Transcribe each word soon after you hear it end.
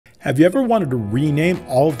Have you ever wanted to rename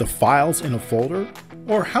all of the files in a folder?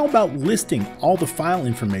 Or how about listing all the file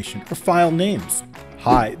information or file names?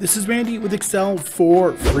 Hi, this is Randy with Excel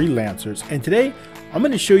for Freelancers, and today I'm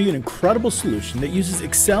going to show you an incredible solution that uses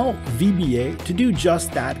Excel VBA to do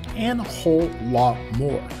just that and a whole lot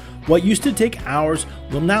more. What used to take hours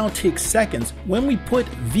will now take seconds when we put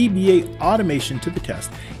VBA automation to the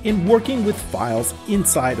test in working with files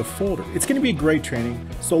inside a folder. It's going to be a great training,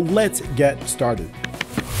 so let's get started.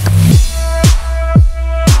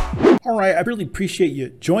 All right, I really appreciate you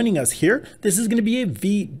joining us here. This is going to be a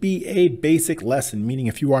VBA basic lesson, meaning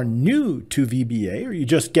if you are new to VBA or you're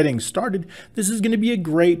just getting started, this is going to be a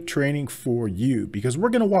great training for you because we're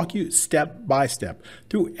going to walk you step by step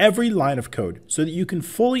through every line of code so that you can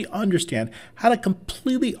fully understand how to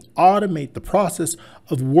completely automate the process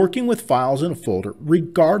of working with files in a folder,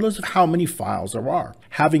 regardless of how many files there are.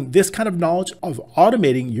 Having this kind of knowledge of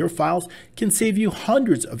automating your files can save you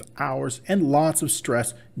hundreds of hours and lots of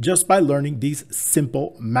stress just by learning these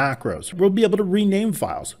simple macros. We'll be able to rename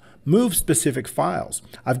files, move specific files.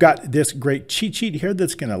 I've got this great cheat sheet here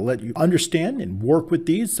that's going to let you understand and work with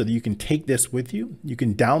these so that you can take this with you. You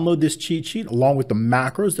can download this cheat sheet along with the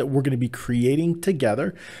macros that we're going to be creating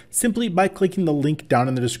together simply by clicking the link down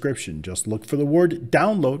in the description. Just look for the word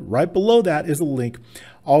download. Right below that is a link.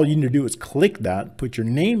 All you need to do is click that, put your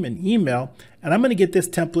name and email, and I'm going to get this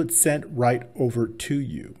template sent right over to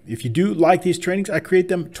you. If you do like these trainings, I create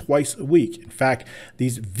them twice a week. In fact,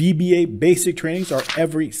 these VBA basic trainings are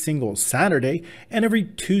every single Saturday, and every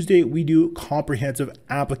Tuesday we do comprehensive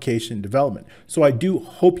application development. So I do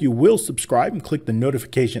hope you will subscribe and click the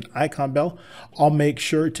notification icon bell. I'll make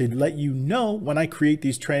sure to let you know when I create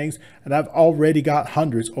these trainings, and I've already got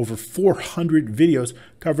hundreds, over 400 videos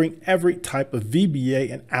covering every type of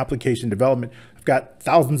VBA and application development. I've got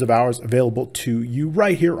thousands of hours available to you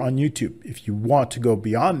right here on YouTube. If you want to go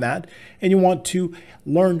beyond that and you want to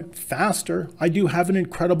learn faster, I do have an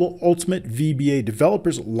incredible Ultimate VBA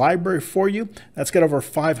Developers library for you. That's got over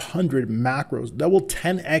 500 macros that will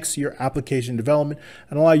 10x your application development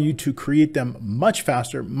and allow you to create them much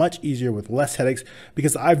faster, much easier with less headaches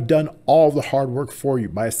because I've done all the hard work for you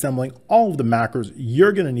by assembling all of the macros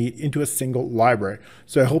you're going to need into a single library.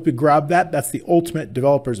 So I hope you grab that. That's the Ultimate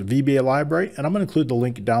Developers VBA library, and I'm going to include the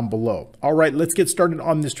link down below. All right, let's get started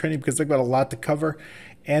on this training because I've got a lot to cover.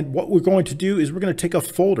 And what we're going to do is we're going to take a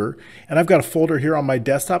folder, and I've got a folder here on my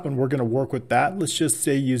desktop, and we're going to work with that. Let's just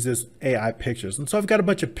say use this AI pictures. And so I've got a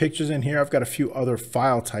bunch of pictures in here. I've got a few other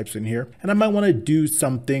file types in here, and I might want to do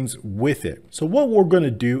some things with it. So what we're going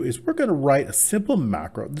to do is we're going to write a simple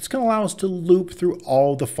macro that's going to allow us to loop through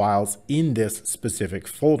all the files in this specific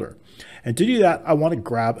folder. And to do that, I want to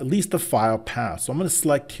grab at least the file path. So I'm going to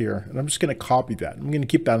select here, and I'm just going to copy that. I'm going to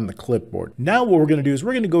keep that on the clipboard. Now what we're going to do is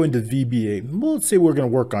we're going to go into VBA. Well, let's say we're going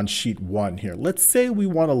to work on sheet 1 here. Let's say we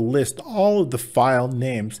want to list all of the file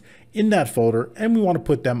names in that folder, and we want to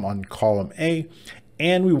put them on column A,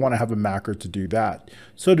 and we want to have a macro to do that.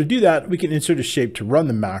 So to do that, we can insert a shape to run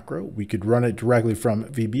the macro. We could run it directly from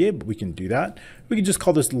VBA, but we can do that. We can just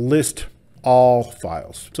call this list all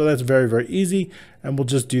files. So that's very, very easy. And we'll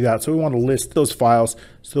just do that. So we want to list those files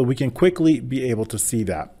so we can quickly be able to see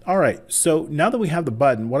that. All right. So now that we have the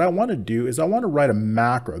button, what I want to do is I want to write a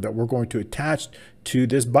macro that we're going to attach to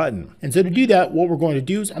this button. And so to do that, what we're going to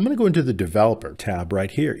do is I'm going to go into the developer tab right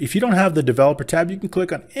here. If you don't have the developer tab, you can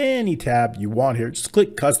click on any tab you want here. Just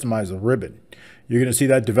click customize the ribbon. You're going to see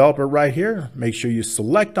that developer right here. Make sure you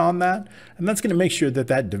select on that, and that's going to make sure that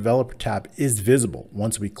that developer tab is visible.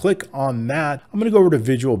 Once we click on that, I'm going to go over to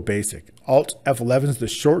Visual Basic. Alt F11 is the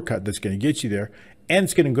shortcut that's going to get you there, and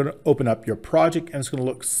it's going to open up your project, and it's going to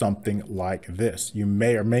look something like this. You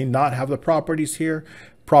may or may not have the properties here.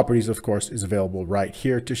 Properties, of course, is available right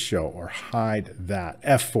here to show or hide that.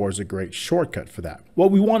 F4 is a great shortcut for that.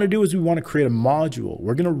 What we want to do is we want to create a module.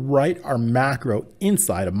 We're going to write our macro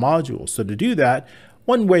inside a module. So to do that,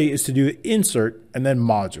 one way is to do insert and then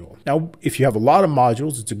module. Now, if you have a lot of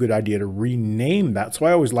modules, it's a good idea to rename that. So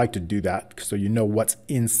I always like to do that so you know what's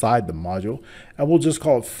inside the module. And we'll just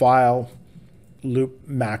call it file loop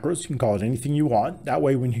macros. You can call it anything you want. That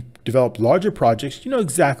way, when you develop larger projects, you know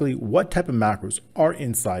exactly what type of macros are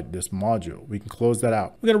inside this module. We can close that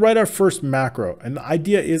out. We're going to write our first macro. And the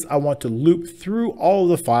idea is I want to loop through all of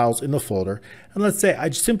the files in the folder. And let's say I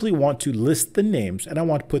simply want to list the names and I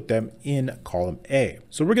want to put them in column A.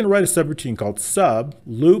 So we're going to write a subroutine called sub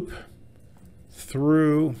loop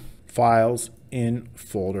through files in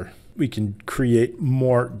folder. We can create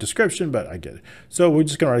more description, but I get it. So we're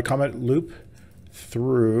just going to write a comment loop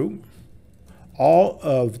through all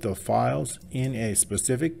of the files in a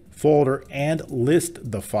specific folder and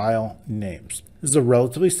list the file names. This is a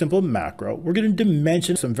relatively simple macro. We're going to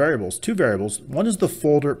dimension some variables, two variables. One is the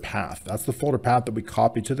folder path. That's the folder path that we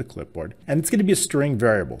copy to the clipboard. And it's going to be a string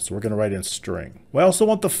variable. So we're going to write in string. We also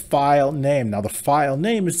want the file name. Now the file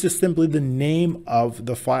name is just simply the name of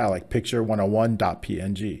the file, like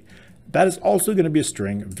picture101.png. That is also going to be a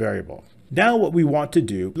string variable. Now what we want to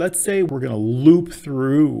do, let's say we're going to loop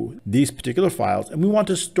through these particular files and we want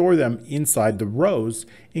to store them inside the rows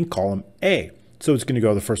in column A. So it's going to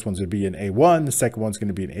go, the first one's going to be in A1, the second one's going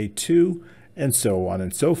to be in A2, and so on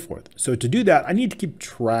and so forth. So to do that, I need to keep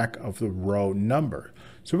track of the row number.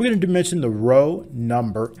 So we're going to dimension the row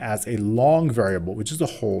number as a long variable, which is a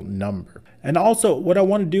whole number. And also what I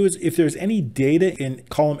want to do is if there's any data in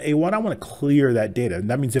column A1, I want to clear that data. And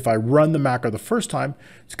that means if I run the macro the first time,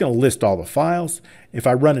 it's going to list all the files. If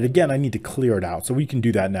I run it again, I need to clear it out. So we can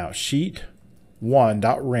do that now.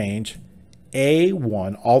 Sheet1.range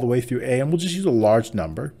A1 all the way through A, and we'll just use a large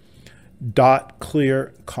number, dot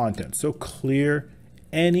clear content. So clear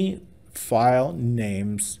any file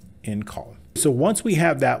names in column. So once we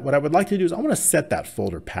have that, what I would like to do is I want to set that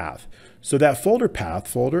folder path. So that folder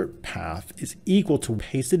path is equal to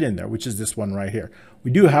paste it in there, which is this one right here.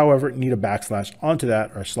 We do, however, need a backslash onto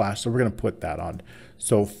that or slash, so we're going to put that on.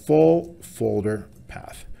 So full folder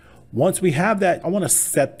path. Once we have that, I want to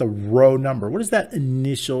set the row number. What is that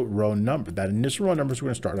initial row number? That initial row number is we're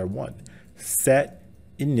going to start at 1. Set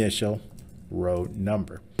initial row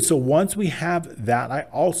number. So once we have that, I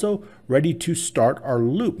also ready to start our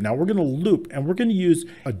loop. Now we're going to loop and we're going to use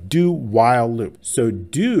a do while loop. So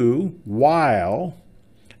do while,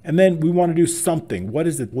 and then we want to do something. What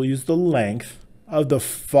is it? We'll use the length of the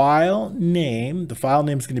file name. The file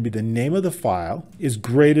name is going to be the name of the file is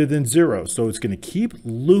greater than 0. So it's going to keep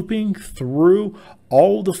looping through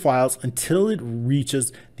all the files until it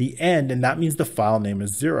reaches the end, and that means the file name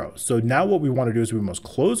is 0. So now what we want to do is we must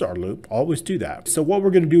close our loop. Always do that. So what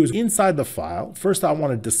we're going to do is inside the file, first I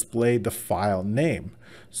want to display the file name.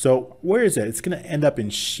 So where is it? It's going to end up in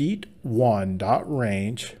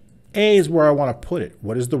sheet1.range. A is where I want to put it.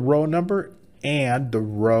 What is the row number? And the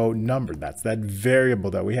row number. That's that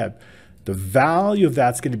variable that we have. The value of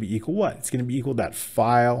that's going to be equal what? It's going to be equal to that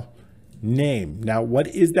file name. Now, what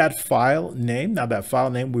is that file name? Now, that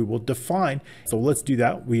file name we will define. So let's do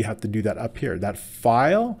that. We have to do that up here. That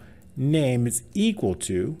file name is equal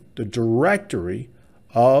to the directory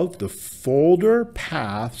of the folder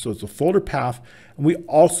path. So it's a folder path. And we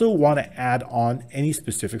also want to add on any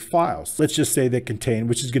specific files. Let's just say that contain,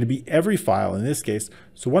 which is going to be every file in this case.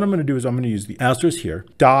 So what I'm going to do is I'm going to use the asterisk here,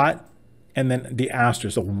 dot, and then the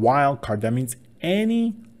asterisk, a wildcard. That means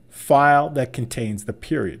any file that contains the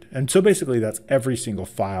period. And so basically that's every single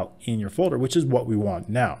file in your folder, which is what we want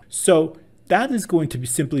now. So that is going to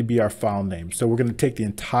simply be our file name. So we're going to take the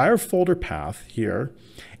entire folder path here.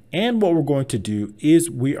 And what we're going to do is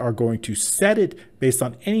we are going to set it based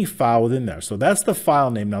on any file within there. So that's the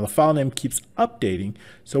file name. Now the file name keeps updating.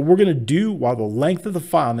 So we're going to do while the length of the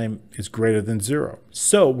file name is greater than 0.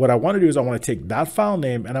 So what I want to do is I want to take that file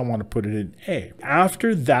name and I want to put it in A.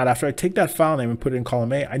 After that, after I take that file name and put it in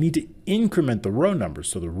column A, I need to increment the row number.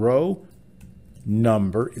 So the row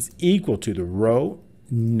number is equal to the row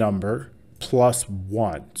number plus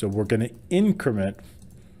 1. So we're going to increment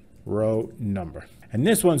row number. And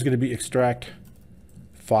this one's going to be extract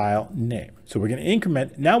file name. So we're going to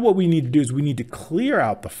increment. Now what we need to do is we need to clear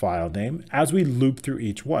out the file name as we loop through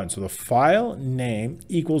each one. So the file name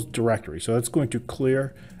equals directory. So that's going to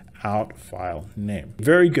clear out file name.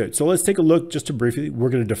 Very good. So let's take a look just to briefly. We're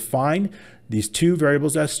going to define these two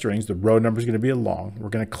variables as strings. The row number is going to be a long. We're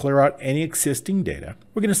going to clear out any existing data.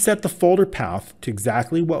 We're going to set the folder path to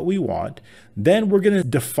exactly what we want. Then we're going to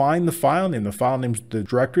define the file name. The file name is the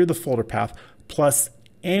directory of the folder path plus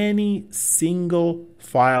any single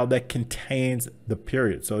file that contains the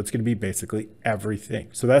period. So it's going to be basically everything.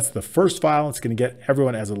 So that's the first file. It's going to get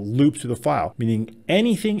everyone as a loop to the file, meaning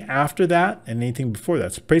anything after that and anything before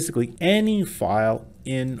that. So basically any file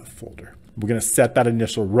in folder. We're going to set that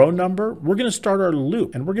initial row number. We're going to start our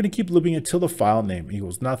loop and we're going to keep looping until the file name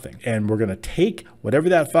equals nothing. And we're going to take whatever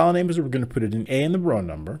that file name is, we're going to put it in A in the row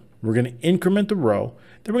number. We're going to increment the row.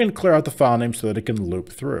 Then we're going to clear out the file name so that it can loop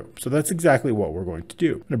through. So that's exactly what we're going to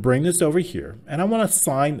do. I'm going to bring this over here and I want to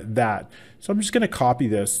assign that. So I'm just going to copy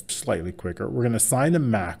this slightly quicker. We're going to assign the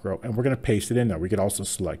macro and we're going to paste it in there. We could also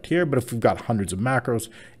select here, but if we've got hundreds of macros,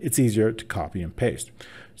 it's easier to copy and paste.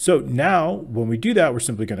 So now when we do that, we're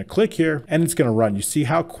simply going to click here and it's going to run. You see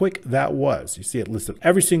how quick that was. You see it listed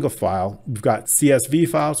every single file. We've got CSV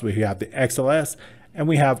files. We have the XLS and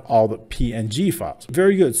we have all the PNG files.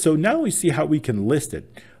 Very good. So now we see how we can list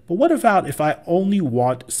it. But what about if I only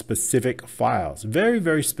want specific files, very,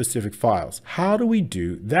 very specific files? How do we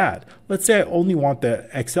do that? Let's say I only want the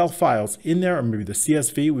Excel files in there, or maybe the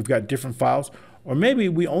CSV, we've got different files, or maybe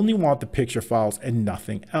we only want the picture files and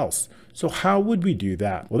nothing else. So how would we do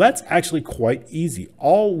that? Well, that's actually quite easy.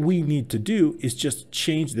 All we need to do is just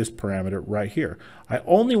change this parameter right here. I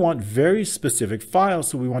only want very specific files,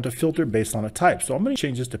 so we want to filter based on a type. So I'm going to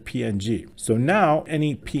change this to PNG. So now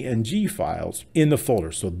any PNG files in the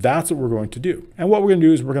folder. So that's what we're going to do. And what we're going to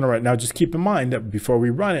do is we're going to right now just keep in mind that before we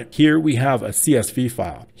run it, here we have a CSV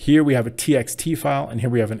file. Here we have a TXT file, and here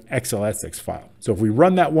we have an xlsx file. So if we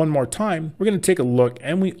run that one more time, we're going to take a look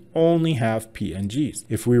and we only have PNGs.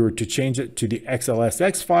 If we were to change it to the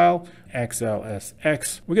xlsx file,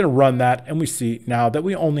 xlsx, we're going to run that and we see now that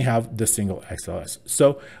we only have the single XLS.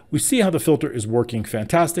 So we see how the filter is working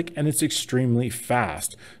fantastic and it's extremely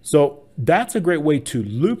fast. So that's a great way to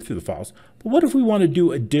loop through the files. But what if we want to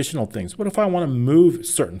do additional things? What if I want to move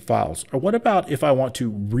certain files? Or what about if I want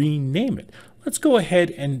to rename it? Let's go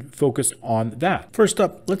ahead and focus on that. First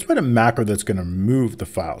up, let's write a macro that's going to move the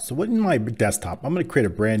file. So in my desktop, I'm going to create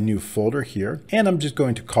a brand new folder here, and I'm just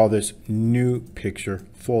going to call this new picture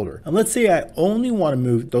folder. And let's say I only want to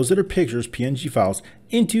move those that are pictures, PNG files,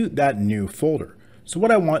 into that new folder. So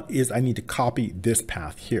what I want is I need to copy this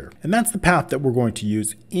path here. And that's the path that we're going to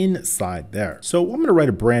use inside there. So I'm going to write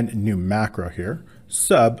a brand new macro here,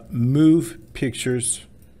 sub move pictures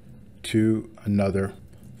to another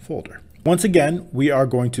folder. Once again, we are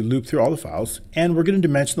going to loop through all the files and we're going to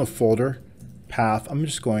dimension the folder path. I'm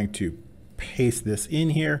just going to paste this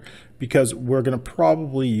in here because we're going to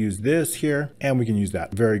probably use this here and we can use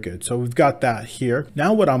that. Very good. So we've got that here.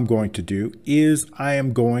 Now what I'm going to do is I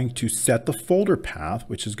am going to set the folder path,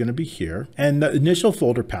 which is going to be here. And the initial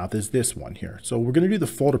folder path is this one here. So we're going to do the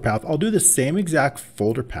folder path. I'll do the same exact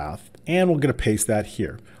folder path and we're going to paste that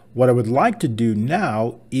here. What I would like to do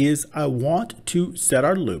now is I want to set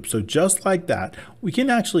our loop. So just like that, we can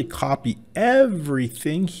actually copy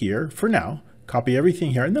everything here for now, copy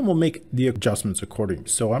everything here, and then we'll make the adjustments accordingly.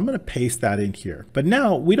 So I'm going to paste that in here. But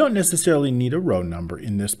now we don't necessarily need a row number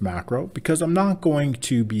in this macro because I'm not going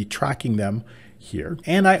to be tracking them here.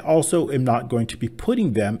 And I also am not going to be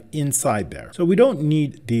putting them inside there. So we don't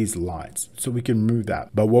need these lines. So we can remove that.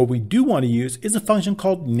 But what we do want to use is a function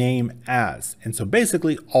called name as. And so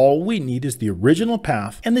basically all we need is the original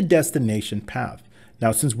path and the destination path.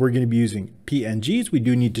 Now, since we're going to be using PNGs, we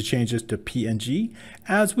do need to change this to PNG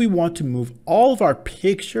as we want to move all of our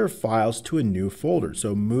picture files to a new folder.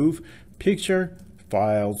 So move picture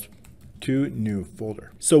files to new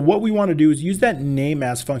folder. So what we want to do is use that name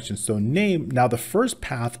as function. So name, now the first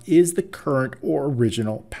path is the current or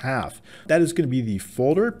original path. That is going to be the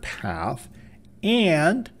folder path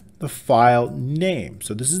and the file name.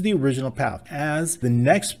 So this is the original path. As the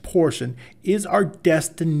next portion is our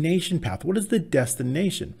destination path. What is the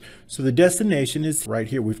destination? So the destination is right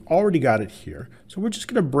here. We've already got it here. So we're just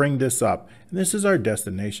going to bring this up. And this is our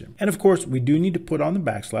destination. And of course, we do need to put on the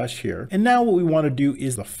backslash here. And now what we want to do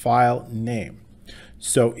is the file name.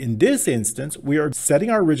 So in this instance, we are setting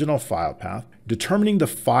our original file path, determining the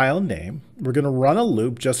file name. We're going to run a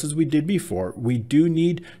loop just as we did before. We do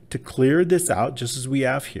need to clear this out just as we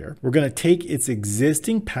have here. We're going to take its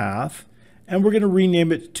existing path and we're going to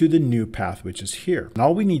rename it to the new path, which is here. And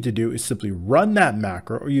all we need to do is simply run that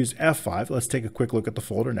macro or use F5. Let's take a quick look at the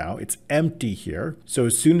folder now. It's empty here. So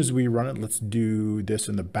as soon as we run it, let's do this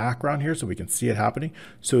in the background here so we can see it happening.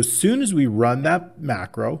 So as soon as we run that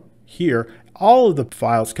macro here, all of the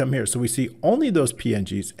files come here. So we see only those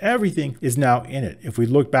PNGs. Everything is now in it. If we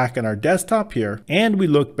look back in our desktop here and we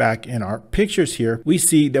look back in our pictures here, we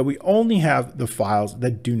see that we only have the files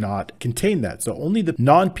that do not contain that. So only the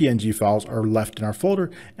non-PNG files are left in our folder,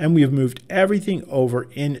 and we have moved everything over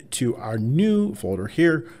into our new folder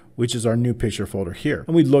here, which is our new picture folder here.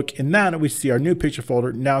 And we look in that and we see our new picture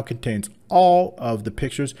folder now contains all of the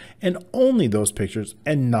pictures and only those pictures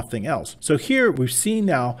and nothing else. So here we've seen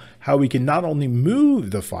now how we can not only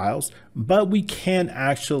move the files, but we can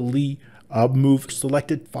actually move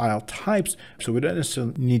selected file types. So we don't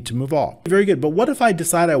necessarily need to move all. Very good. But what if I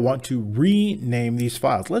decide I want to rename these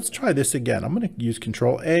files? Let's try this again. I'm going to use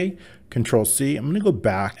Control A, Control C. I'm going to go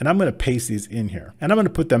back and I'm going to paste these in here and I'm going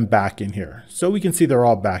to put them back in here. So we can see they're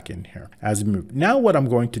all back in here as we move. Now what I'm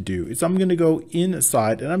going to do is I'm going to go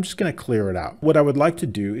inside and I'm just going to clear it out. What I would like to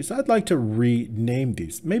do is I'd like to rename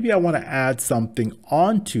these. Maybe I want to add something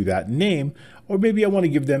onto that name, or maybe I want to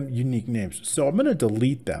give them unique names. So I'm going to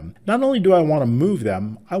delete them. Not only do I want to move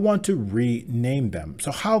them, I want to rename them.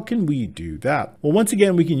 So how can we do that? Well, once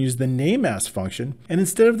again, we can use the name as function, and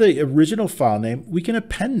instead of the original file name, we can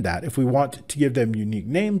append that. If we we want to give them unique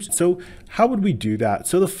names. So how would we do that?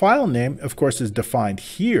 So the file name, of course, is defined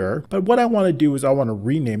here, but what I want to do is I want to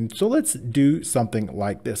rename. So let's do something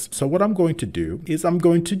like this. So what I'm going to do is I'm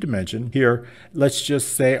going to dimension here, let's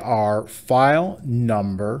just say our file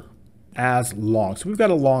number as long. So we've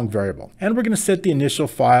got a long variable, and we're going to set the initial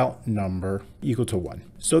file number equal to 1.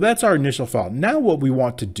 So that's our initial file. Now what we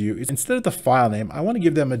want to do is, instead of the file name, I want to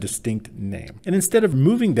give them a distinct name. And instead of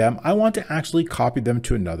moving them, I want to actually copy them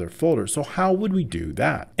to another folder. So how would we do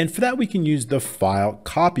that? And for that, we can use the file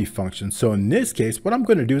copy function. So in this case, what I'm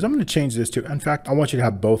going to do is I'm going to change this to, in fact, I want you to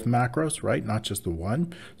have both macros, right? Not just the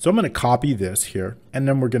one. So I'm going to copy this here, and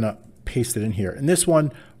then we're going to paste it in here. And this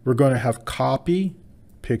one, we're going to have copy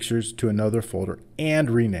pictures to another folder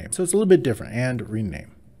and rename. So it's a little bit different, and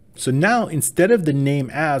rename. So now instead of the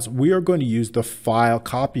name as, we are going to use the file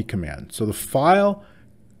copy command. So the file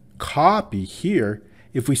copy here,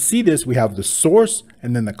 if we see this, we have the source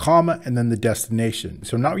and then the comma and then the destination.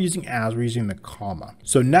 So not using as, we're using the comma.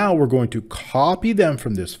 So now we're going to copy them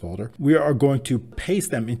from this folder. We are going to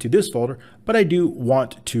paste them into this folder, but I do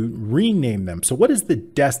want to rename them. So what is the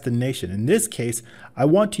destination? In this case, I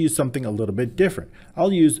want to use something a little bit different.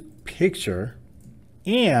 I'll use picture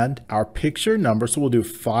and our picture number. So we'll do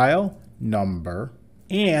file number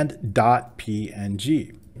and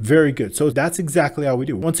 .png. Very good. So that's exactly how we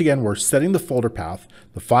do. Once again, we're setting the folder path,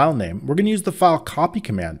 the file name. We're going to use the file copy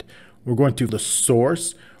command. We're going to the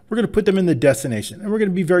source. We're going to put them in the destination, and we're going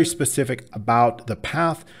to be very specific about the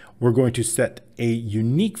path. We're going to set a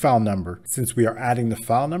unique file number. Since we are adding the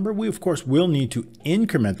file number, we of course will need to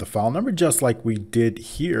increment the file number just like we did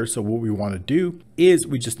here. So what we want to do is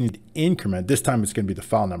we just need to increment. This time it's going to be the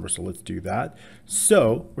file number. So let's do that.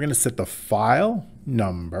 So we're going to set the file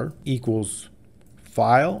number equals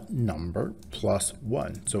file number plus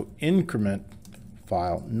 1. So increment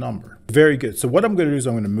file number. Very good. So what I'm going to do is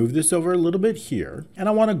I'm going to move this over a little bit here, and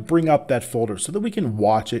I want to bring up that folder so that we can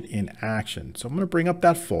watch it in action. So I'm going to bring up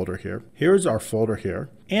that folder here. Here's our folder here.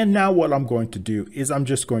 And now what I'm going to do is I'm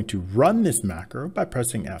just going to run this macro by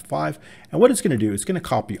pressing F5. And what it's going to do is going to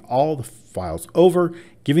copy all the files over,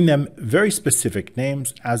 giving them very specific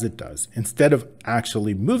names as it does. Instead of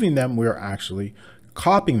actually moving them, we're actually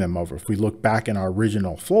copying them over. If we look back in our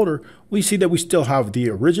original folder, we see that we still have the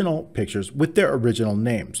original pictures with their original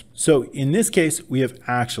names. So in this case, we have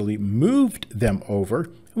actually moved them over.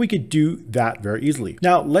 We could do that very easily.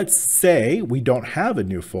 Now, let's say we don't have a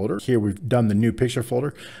new folder. Here we've done the new picture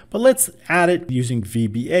folder, but let's add it using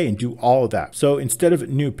VBA and do all of that. So instead of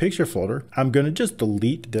new picture folder, I'm going to just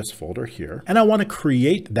delete this folder here. And I want to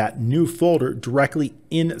create that new folder directly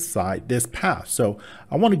inside this path. So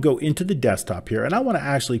I want to go into the desktop here, and I want to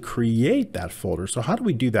actually create that folder. So how do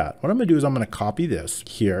we do that? What I'm going to do is I'm going to copy this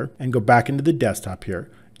here and go back into the desktop here.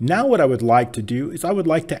 Now what I would like to do is I would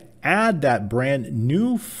like to add that brand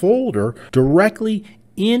new folder directly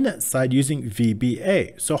inside using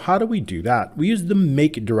VBA. So how do we do that? We use the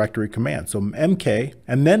make directory command. So MK,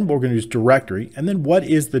 and then we're going to use directory. And then what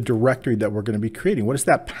is the directory that we're going to be creating? What is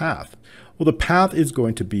that path? Well, the path is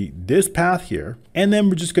going to be this path here. And then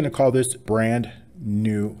we're just going to call this brand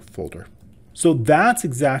new folder. So that's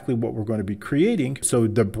exactly what we're going to be creating. So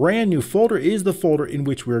the brand new folder is the folder in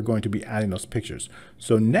which we're going to be adding those pictures.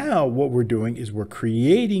 So now what we're doing is we're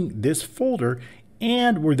creating this folder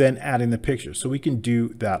and we're then adding the pictures. So we can do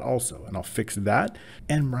that also. And I'll fix that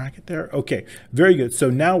and mark it there. Okay, very good. So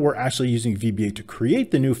now we're actually using VBA to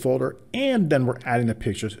create the new folder, and then we're adding the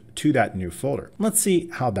pictures to that new folder. Let's see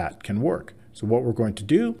how that can work. So what we're going to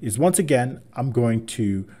do is, once again, I'm going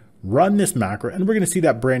to run this macro, and we're going to see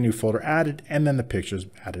that brand new folder added and then the pictures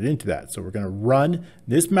added into that. So we're going to run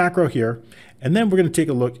this macro here, and then we're going to take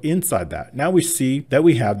a look inside that. Now we see that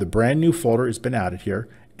we have the brand new folder has been added here,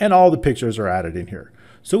 and all the pictures are added in here.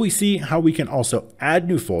 So we see how we can also add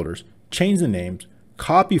new folders, change the names,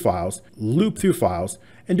 copy files, loop through files,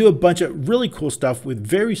 and do a bunch of really cool stuff with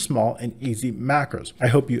very small and easy macros. I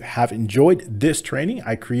hope you have enjoyed this training.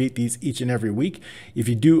 I create these each and every week. If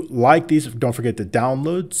you do like these, don't forget to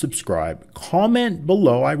download, subscribe, comment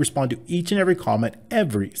below. I respond to each and every comment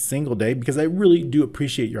every single day because I really do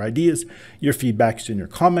appreciate your ideas, your feedbacks, and your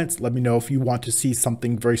comments. Let me know if you want to see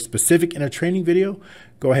something very specific in a training video.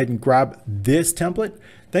 Go ahead and grab this template.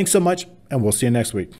 Thanks so much, and we'll see you next week.